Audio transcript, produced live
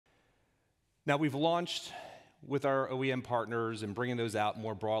Now, we've launched with our OEM partners and bringing those out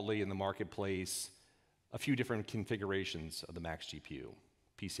more broadly in the marketplace, a few different configurations of the Max GPU.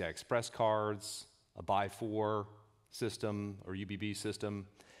 PCI Express cards, a by-4 system or UBB system.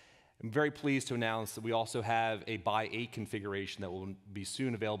 I'm very pleased to announce that we also have a by-8 configuration that will be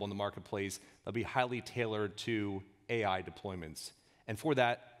soon available in the marketplace that'll be highly tailored to AI deployments. And for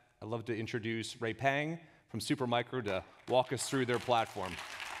that, I'd love to introduce Ray Pang from Supermicro to walk us through their platform.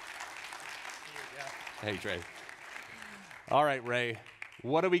 Hey, Ray. All right, Ray.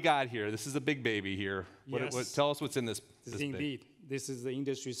 What do we got here? This is a big baby here. Yes. Tell us what's in this. Indeed. This is the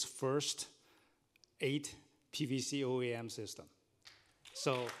industry's first 8 PVC OEM system.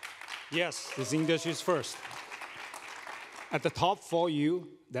 So, yes, this is industry's first. At the top for you,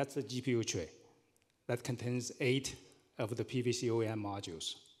 that's the GPU tray. That contains 8 of the PVC OEM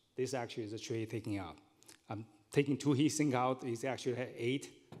modules. This actually is a tray taking out. I'm taking 2 heatsink out. It actually has 8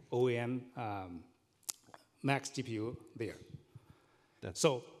 OEM Max GPU there.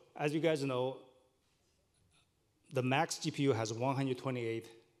 So, as you guys know, the Max GPU has 128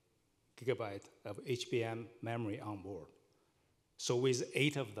 gigabyte of HBM memory on board. So with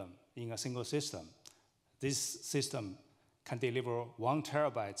 8 of them in a single system, this system can deliver 1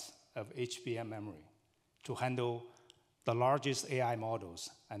 terabyte of HBM memory to handle the largest AI models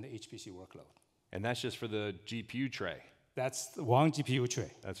and the HPC workload. And that's just for the GPU tray. That's 1 GPU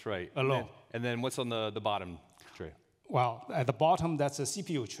tray. That's right. Alone. And then what's on the bottom tray? Well, at the bottom, that's a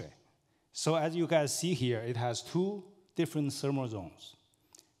CPU tray. So as you guys see here, it has 2 different thermal zones.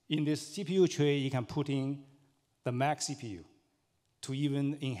 In this CPU tray, you can put in the Max CPU to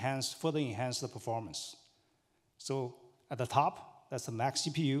even further enhance the performance. So at the top, that's the Max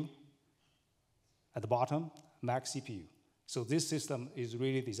GPU. At the bottom, Max CPU. So this system is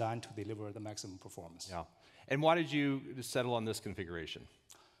really designed to deliver the maximum performance. Yeah. And why did you settle on this configuration?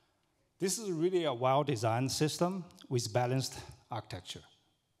 This is really a well-designed system with balanced architecture.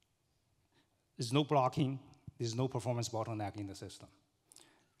 There's no blocking. There's no performance bottleneck in the system.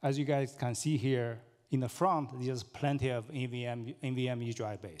 As you guys can see here, in the front, there's plenty of NVMe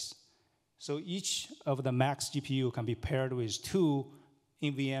drive base. So each of the Max GPU can be paired with 2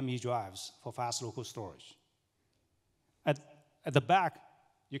 NVMe drives for fast local storage. At the back,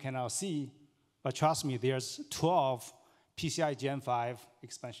 you can now see, but trust me, there's 12 PCI Gen 5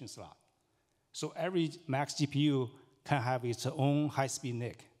 expansion slots. So every Max GPU can have its own high-speed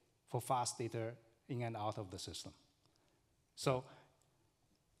NIC for fast data in and out of the system. So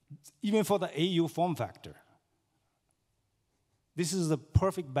even for the AU form factor, this is the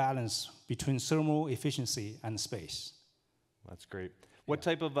perfect balance between thermal efficiency and space. That's great. What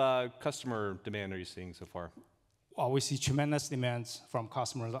type of customer demand are you seeing so far? Well, we see tremendous demands from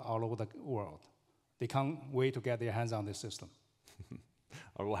customers all over the world. They can't wait to get their hands on this system.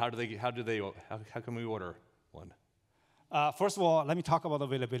 Well, how can we order one? First of all, let me talk about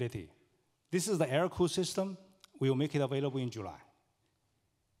availability. This is the air-cooled system. We will make it available in July.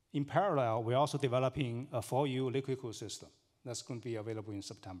 In parallel, we're also developing a 4U liquid-cooled system that's going to be available in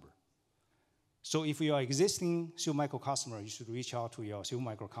September. So if you are existing Supermicro customer, you should reach out to your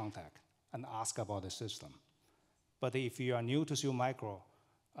Supermicro contact and ask about the system. But if you are new to Supermicro,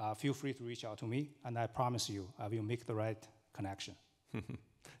 feel free to reach out to me, and I promise you, I will make the right connection.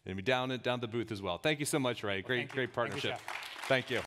 And be down the booth as well. Thank you so much, Ray. Great partnership. Thank you.